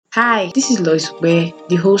Hi, this is Lois Ware,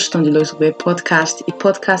 the host on the Lois Ware podcast, a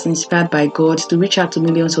podcast inspired by God to reach out to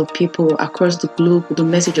millions of people across the globe with the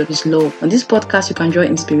message of His love. On this podcast, you can draw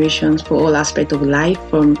inspirations for all aspects of life,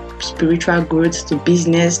 from spiritual growth to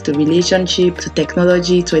business to relationship to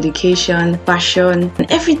technology to education, fashion,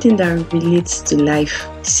 and everything that relates to life.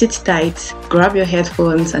 Sit tight, grab your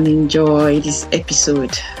headphones, and enjoy this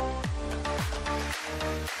episode.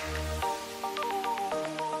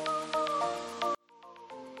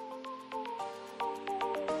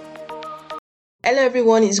 Hello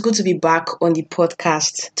everyone, it's good to be back on the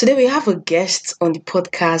podcast. Today we have a guest on the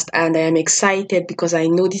podcast and I am excited because I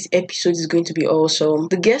know this episode is going to be awesome.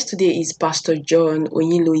 The guest today is Pastor John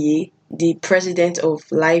Oyinloye, the president of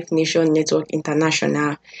Life Nation Network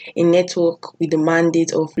International, a network with the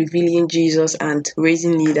mandate of revealing Jesus and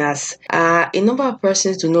raising leaders. A number of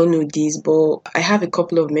persons do not know this, but I have a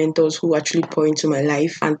couple of mentors who actually pour into my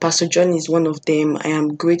life, and Pastor John is one of them. I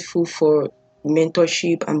am grateful for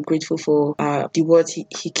mentorship. I'm grateful for the words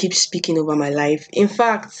he keeps speaking over my life. In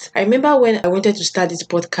fact, I remember when I wanted to start this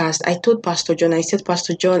podcast, I told Pastor John, I said,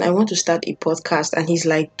 Pastor John, I want to start a podcast. And he's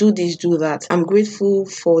like, do this, do that. I'm grateful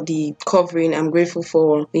for the covering. I'm grateful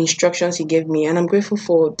for the instructions he gave me. And I'm grateful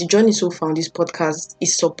for the journey so far on this podcast,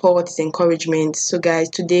 his support, his encouragement. So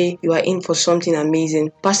guys, today you are in for something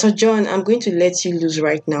amazing. Pastor John, I'm going to let you loose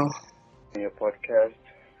right now. Your podcast.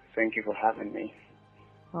 Thank you for having me.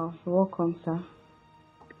 Oh, you're welcome, sir.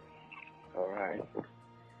 All right.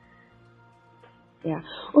 Yeah.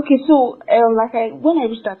 Okay, so when I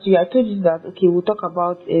reached out to you, I told you that we'll talk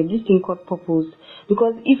about this thing called purpose,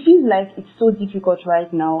 because it feels like it's so difficult right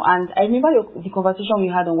now. And I remember the conversation we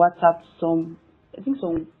had on WhatsApp some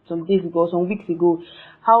days ago, some weeks ago,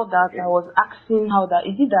 how that I was asking how that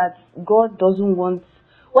is it that God doesn't want.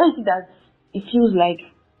 Why is it that it feels like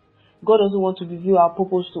God doesn't want to reveal our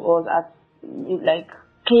purpose to us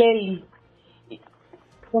clearly?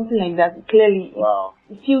 Something like that, clearly. Wow.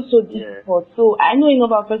 It feels so difficult. Yeah. So I know a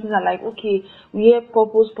number of persons are like, okay, we hear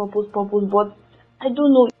purpose, but I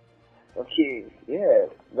don't know. Okay, yeah,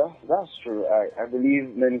 that's true. I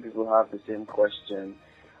believe many people have the same question.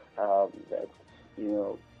 But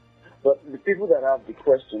the people that have the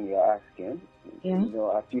question you're asking,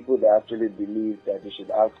 are people that actually believe that they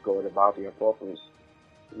should ask God about their purpose.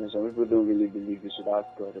 Some people don't really believe they should ask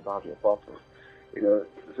God about their purpose.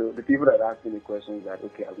 So the people that are asking the questions that,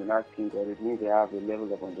 I've been asking God, it means they have a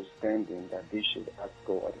level of understanding that they should ask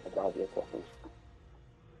God about their purpose.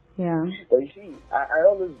 Yeah. But you see, I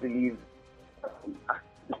always believe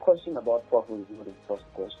the question about purpose is not the first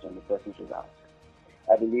question the person should ask.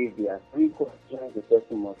 I believe there are three questions the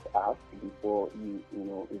person must ask before you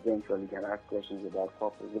eventually can ask questions about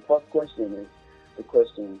purpose. The first question is the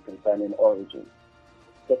question concerning origin.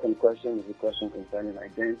 Second question is the question concerning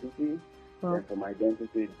identity. And from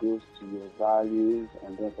identity, it goes to your values,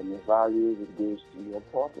 and then from your values, it goes to your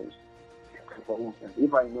purpose. For instance,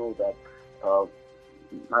 if I know that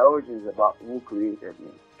my origin is about who created me,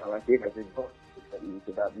 all right, if I say God created me,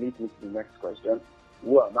 so that leads me to the next question: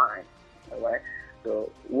 who am I? All right.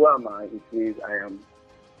 So who am I? It says I am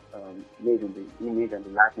made in the image and the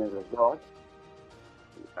likeness of God.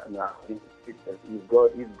 And if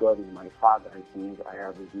God is my Father, it means I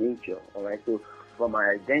have His nature. All right. So from my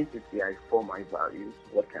identity, I form my values.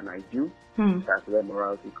 What can I do? That's where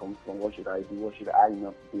morality comes from. What should I do? What should I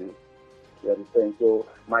not do? You understand? So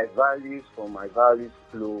my values, from my values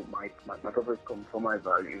flow. My purpose comes from my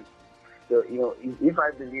values. So if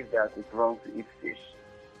I believe that it's wrong to eat fish,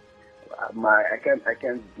 I can't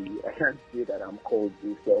say that I'm called to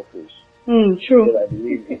be selfish. True. Because I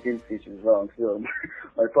believe eating fish is wrong. So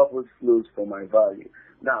my purpose flows from my value.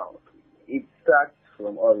 Now, it starts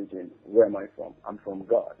from origin. Where am I from? I'm from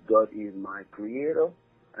God. God is my creator,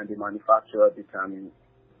 and the manufacturer determines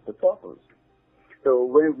the purpose. So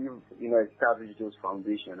when we've established those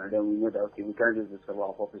foundations, and then we know that we can't just discover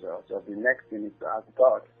our purpose ourselves, the next thing is to ask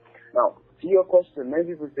God. Now, to your question, many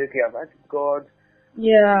people say, I've asked God,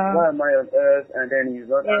 why am I on earth? And then He's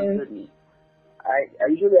not answered me. I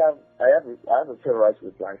usually have a favorite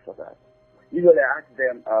reply for that. Usually I ask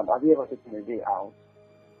them, have you ever taken a day out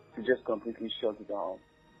to just completely shut down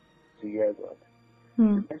to hear God?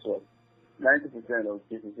 Guess what? 90% of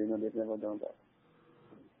people say, no, they've never done that.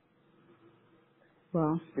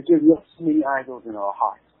 Wow. Because we have so many idols in our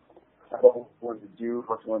hearts about what we want to do,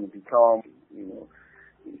 what we want to become,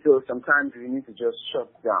 So sometimes we need to just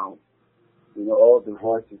shut down, all the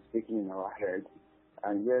voices speaking in our head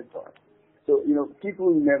and hear God. So,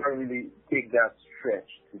 people never really take that stretch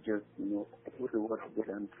to just, put the word of God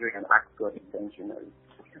and pray and ask God intentionally.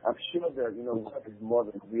 I'm sure that, God is more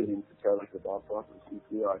than willing to tell us about purpose if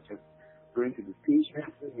we are just going to be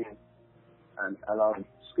patient with Him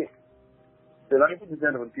The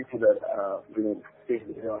 90% of the people that say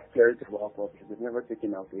are clarity about purpose, they've never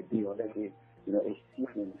taken out a day or a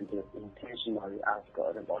season to just intentionally ask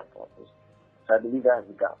God about purpose. So I believe that has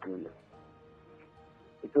a gap really.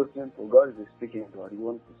 It's so simple. God is a speaking God. He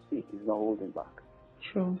wants to speak. He's not holding back.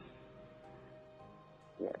 True.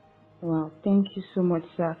 Yeah. Wow, thank you so much,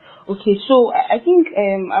 sir. Okay, so I think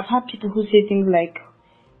I've had people who say things like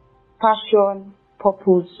passion,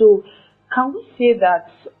 purpose. So can we say that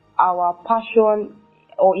our passion,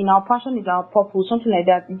 or in our passion is our purpose, something like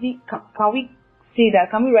that? Can we say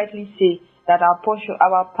that? Can we rightly say that our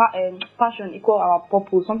passion equal our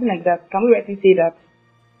purpose, something like that? Can we rightly say that?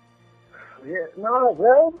 Yeah. No.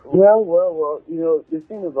 Well. The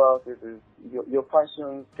thing about it is your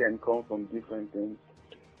passions can come from different things.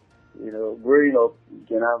 Growing up, you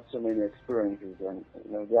can have so many experiences, and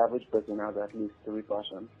the average person has at least 3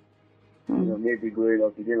 passions. Maybe growing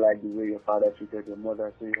up, you didn't like the way your father treated your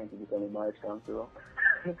mother, so you want to become a marriage counselor.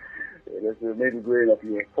 So maybe growing up,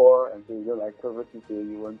 you were poor, and so you don't like poverty, so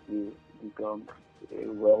you want to become a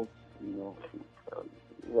wealth,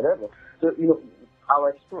 whatever. So,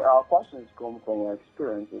 our passions come from our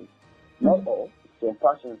experiences. Not all. Some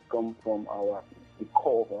passions come from the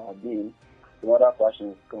core of our being. Some other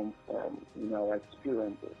passions come from our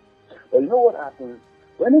experiences. But you know what happens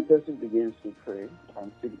when a person begins to pray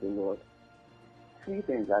and seek the Lord? 3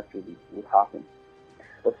 things actually would happen.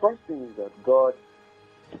 The first thing is that God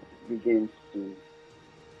begins to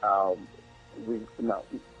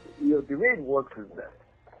the way it works is that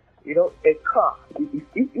a car. If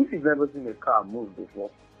you've never seen a car move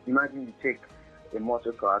before, imagine you take a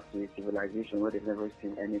motor car to a civilization where they've never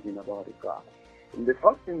seen anything about a car. And the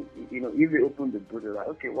first thing, if they open the boot, they're like,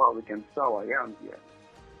 okay, wow, we can sell our yams here.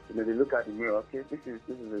 They look at the mirror. Okay, this is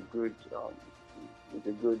a good,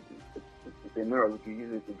 it's a mirror. We can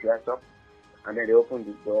use it to dress up. And then they open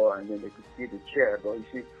the door, and then they could see the chair. But you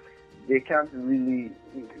see, they can't really.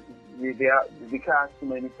 They can't have so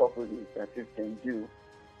many purposes that it can do.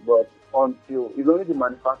 But until it's only the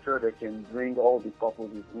manufacturer that can bring all the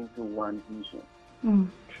purposes into one vision.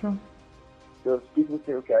 True. So people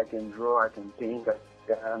say, okay, I can draw, I can paint, I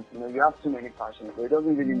can dance. You have too many passions, but it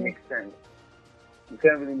doesn't really make sense. You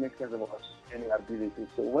can't really make sense about any abilities.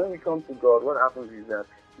 So when we come to God, what happens is that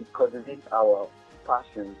He coordinates our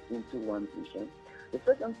passions into one vision. The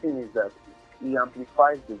second thing is that He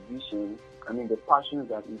amplifies the vision, the passions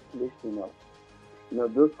that He placed in us.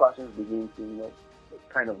 Those passions begin to,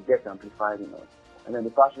 kind of get amplified in us. And then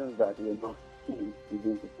the passions that we are not seeing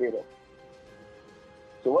begin to fade off.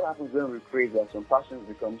 So what happens when we pray that some passions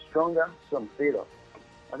become stronger, some fade off?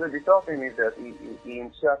 And so the third thing is that he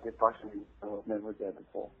inserts a passion that was never there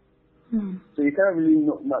before. So you can't really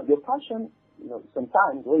know. Now, your passion,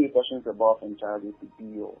 sometimes what your passion is about from childhood could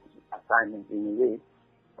be your assignment in a way,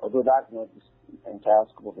 although that's not the entire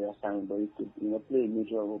scope of your assignment, but it could play a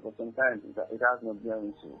major role. But sometimes it has no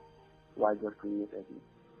bearing to why God created you.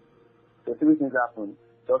 So 3 things happen.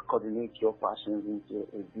 God coordinates your passions into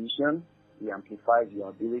a vision. He amplifies your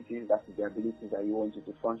abilities. That's the abilities that you want you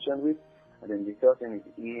to function with. And then the third thing is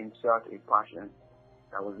He inserts a passion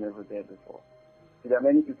that was never there before. So there are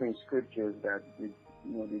many people in scriptures that they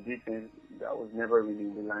did things that was never really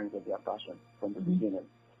in the lines of their passion from the beginning.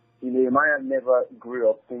 Nehemiah never grew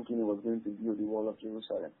up thinking he was going to build the wall of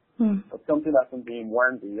Jerusalem. But something happened to him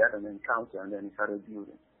one day. He had an encounter and then he started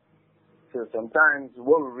building. So sometimes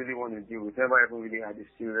what we really want to do, we've never ever really had a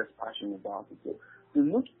serious passion about it. So to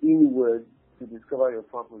look inward to discover your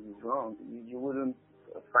purpose is wrong. You wouldn't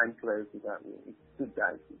find clarity that way. It's too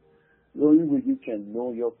dicey. The only way you can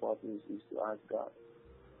know your purpose is to ask God.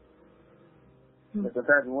 But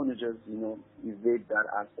sometimes we want to just, evade that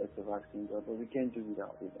aspect of asking God, but we can't do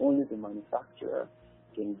without it. Only the manufacturer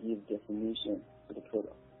can give definition to the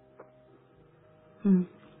product.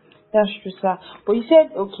 That's true, sir. But you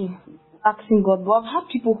said, okay, asking God. But I've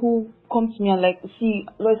had people who come to me and see,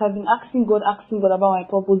 Lois, I've been asking God about my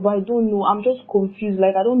purpose, but I don't know. I'm just confused.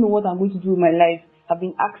 I don't know what I'm going to do with my life. I've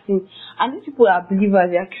been asking. And these people are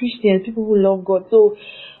believers. They are Christians, people who love God. So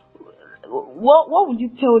what would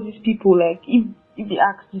you tell these people, if they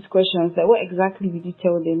ask these questions, what exactly would you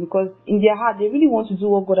tell them? Because in their heart, they really want to do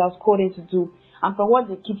what God has called them to do. And from what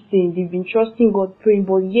they keep saying, they've been trusting God, praying,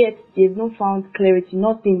 but yet they've not found clarity,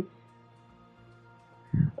 nothing.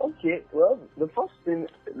 Okay, well, the first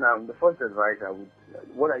advice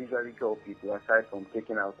what I usually tell people, aside from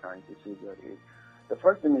taking out time to see God, is the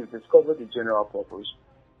first thing is discover the general purpose.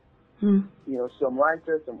 Some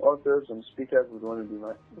writers, some authors, some speakers would want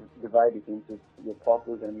to divide it into your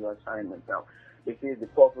purpose and your assignment. Now, they say the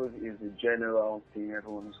purpose is the general thing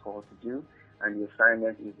everyone is called to do, and the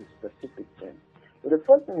assignment is the specific thing. So the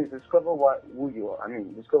first thing is discover who you are.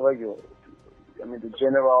 Discover the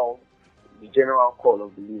general call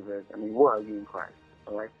of believers. Who are you in Christ?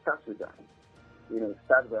 All right, start with that.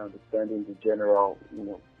 Start by understanding the general.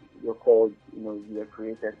 You're called. You are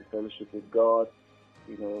created to fellowship with God.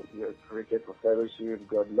 You're created for fellowship.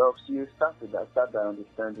 God loves you. Start with that. Start by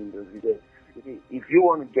understanding those. If you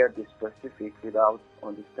want to get the specifics without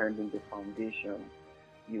understanding the foundation,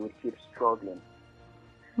 you will keep struggling.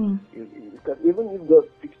 Because even if God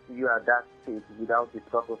speaks to you at that stage without a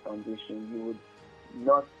proper foundation, you would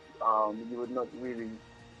not really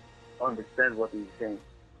understand what He's saying.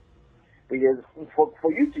 Because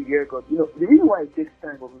for you to hear God, the reason why it takes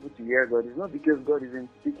time for people to hear God is not because God isn't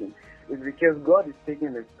speaking. It's because God is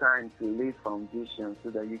taking the time to lay foundation so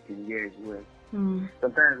that you can hear His word.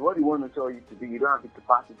 Sometimes what He wants to tell you to do, you don't have the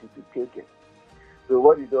capacity to take it. So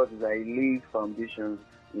what He does is He lays foundations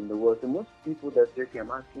in the word. So most people that say, okay,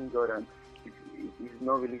 I'm asking God and He's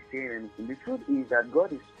not really saying anything. The truth is that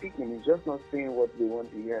God is speaking. He's just not saying what they want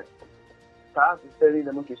to hear. Perhaps He's telling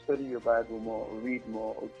them, okay, study your Bible more, read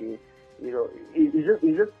more, okay. He's just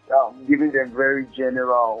giving them very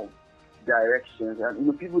general directions.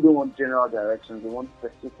 And, people don't want general directions. They want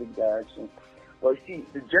specific directions. But see,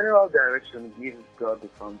 the general direction gives God the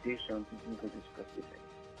foundation to give it the specific.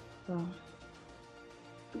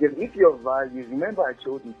 Because if your values, remember I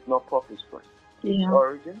told you it's not purpose first. It's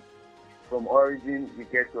origin. From origin, you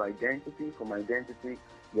get to identity. From identity,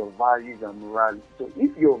 your values and morality. So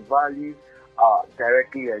if your values are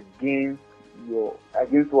directly against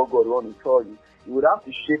what God wants to tell you, you would have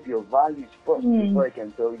to shape your values first before He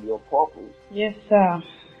can tell you your purpose. Yes, sir.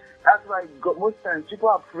 That's why most times people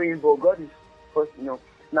are praying, but God is first,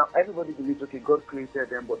 Now everybody believes, okay, God created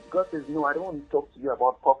them, but God says, no, I don't want to talk to you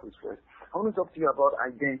about purpose first. I want to talk to you about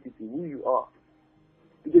identity, who you are.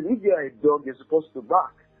 Because if you are a dog, you're supposed to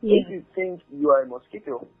bark. If you think you are a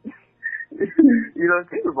mosquito, you don't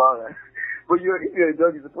think about that. But if you're a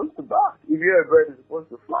dog, you're supposed to bark. If you're a bird, you're supposed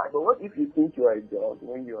to fly. But what if you think you are a dog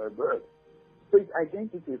when you are a bird? So it's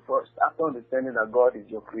identity first. After understanding that God is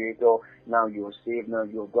your creator, now you're saved, now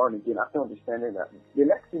you're born again. After understanding that, the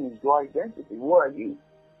next thing is your identity. Who are you?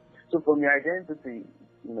 So from your identity,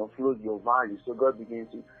 flows your values. So God begins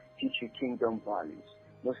to teach you kingdom values.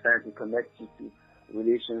 Most times He connects you to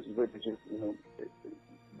relationships, which is,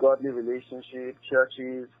 godly relationship,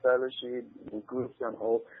 churches, fellowship, groups and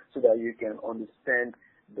all, so that you can understand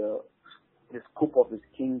the scope of His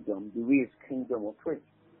kingdom, the way His kingdom operates.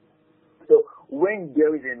 So when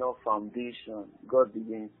there is enough foundation, God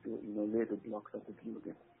begins to, lay the blocks of the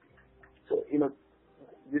building. So,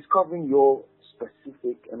 discovering your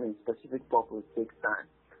specific purpose takes time.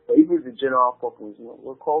 But if it's a general purpose,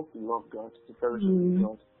 we're called to love God, to fellowship with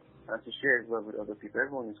God, and to share His love with other people.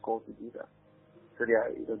 Everyone is called to do that. So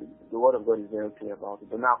the Word of God is very clear about it.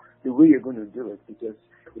 But now, the way you're going to do it, because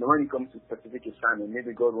when it comes to specific assignment,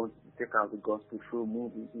 maybe God wants to take out the gospel through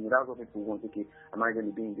movies. That's what people want. Okay, am I going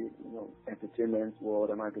to be in the entertainment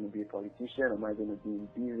world? Am I going to be a politician? Am I going to be in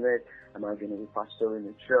business? Am I going to be pastoring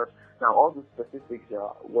a church? Now, all those specifics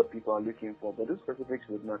are what people are looking for, but those specifics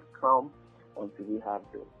would not come until we have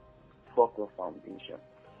the proper foundation.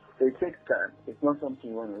 So it takes time. It's not something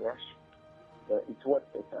you want to rush, but it's worth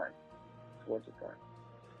the time.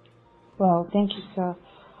 Wow, thank you, sir.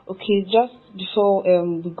 Okay, just before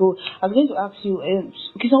we go, I was going to ask you,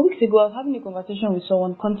 some weeks ago I was having a conversation with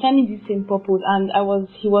someone concerning this same purpose, and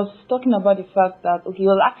he was talking about the fact that, he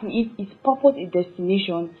was asking if is purpose a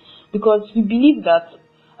destination, because we believe that,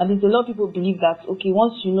 at least a lot of people believe that,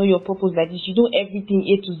 once you know your purpose like this, you do everything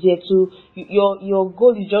A to Z, so your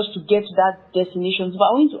goal is just to get to that destination.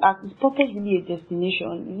 But I want to ask, is purpose really a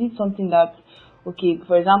destination? Is it something that,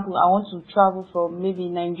 for example, I want to travel from maybe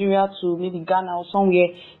Nigeria to maybe Ghana or somewhere.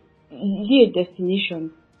 Is it a destination?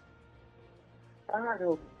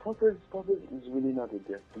 No, purpose is really not a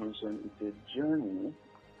destination. It's a journey.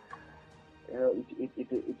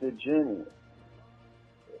 It's a journey.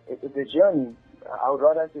 It's a journey. I would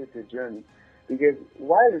rather say it's a journey. Because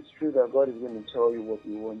while it's true that God is going to tell you what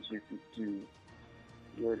He wants you to do,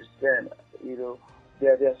 you understand,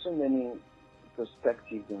 there are so many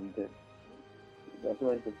perspectives on this.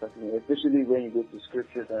 Especially when you go to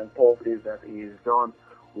scriptures and Paul says that he is done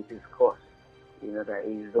with his course, that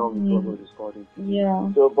he is done with what God is calling to.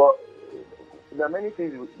 Yeah. So, but there are many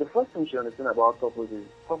things. The first thing you should understand about purpose is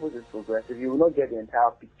progressive. You will not get the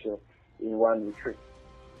entire picture in one retreat.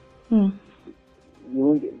 You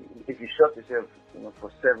won't get, if you shut yourself,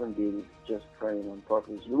 for 7 days just praying on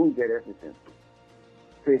purpose, you won't get everything.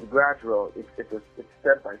 So it's gradual. It's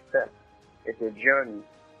step by step. It's a journey.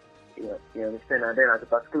 You understand? And then at a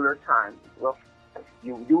particular time,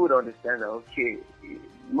 you would understand that, okay,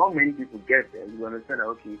 not many people get there. You understand that,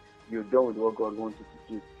 okay, you're done with what God wants you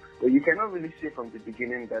to do. But you cannot really say from the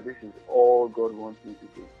beginning that this is all God wants me to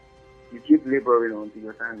do. You keep laboring until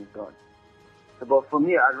your time is done. So, but for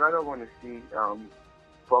me, I'd rather want to see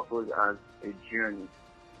purpose as a journey.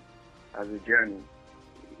 As a journey.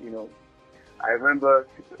 I remember,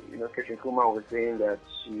 Keshe Kuma was saying that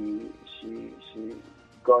she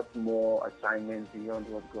got more assignments beyond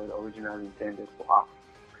what God originally intended for her.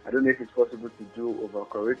 I don't know if it's possible to do over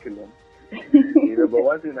curriculum, but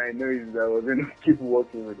one thing I know is that we're going to keep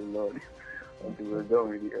working with the Lord until we're done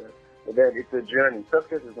with the earth. But then it's a journey.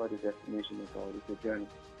 Success is not a destination at all. It's a journey.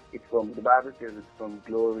 The Bible says it's from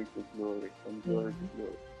glory to glory, from glory to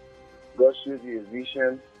glory. God shows you a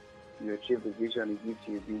vision. You achieve the vision, He gives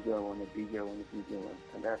you a bigger one, a bigger one, a bigger one.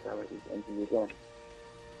 And that's how it is until you're done.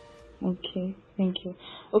 Okay, thank you.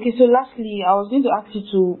 Okay, so lastly, I was going to ask you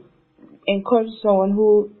to encourage someone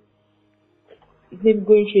who is maybe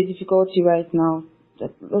going through a difficulty right now,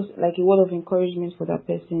 like a word of encouragement for that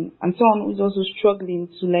person, and someone who's also struggling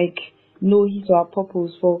to know his or her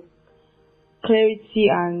purpose for clarity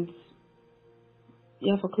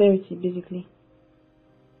for clarity basically.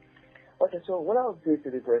 Okay, so what I would say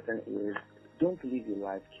to the person is, don't live your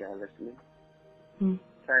life carelessly.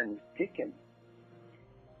 Time is ticking.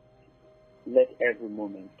 Let every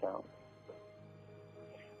moment count.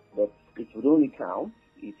 But it would only count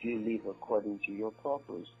if you live according to your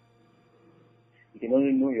purpose. You can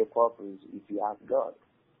only know your purpose if you ask God.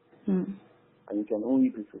 And you can only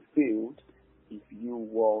be fulfilled if you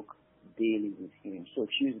walk daily with Him. So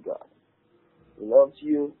choose God. He loves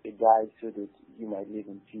you. He died so that you might live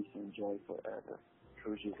in peace and joy forever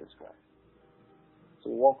through Jesus Christ. So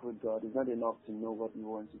walk with God. It's not enough to know what He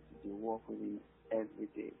wants you to do. Walk with Him every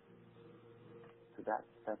day. So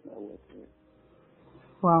that's my word to you.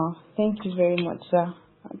 Wow. Thank you very much, sir.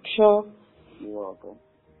 I'm sure You're welcome.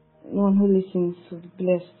 anyone who listens will be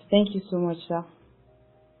blessed. Thank you so much, sir.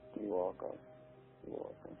 You're welcome. You're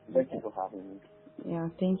welcome. Thank you for having me. Yeah,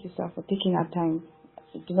 thank you, sir, for taking our time.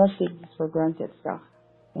 Do not take this for granted, sir.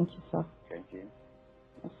 Thank you, sir. Thank you.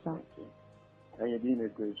 Yes, sir. Thank you. And you're doing a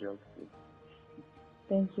great job too.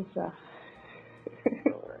 Thank you, sir.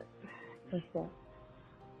 All right. Yes, sir.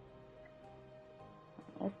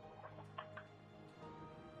 Yes.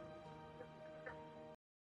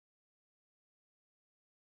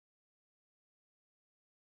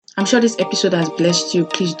 I'm sure this episode has blessed you.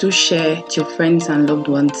 Please do share to your friends and loved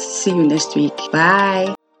ones. See you next week.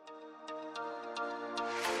 Bye.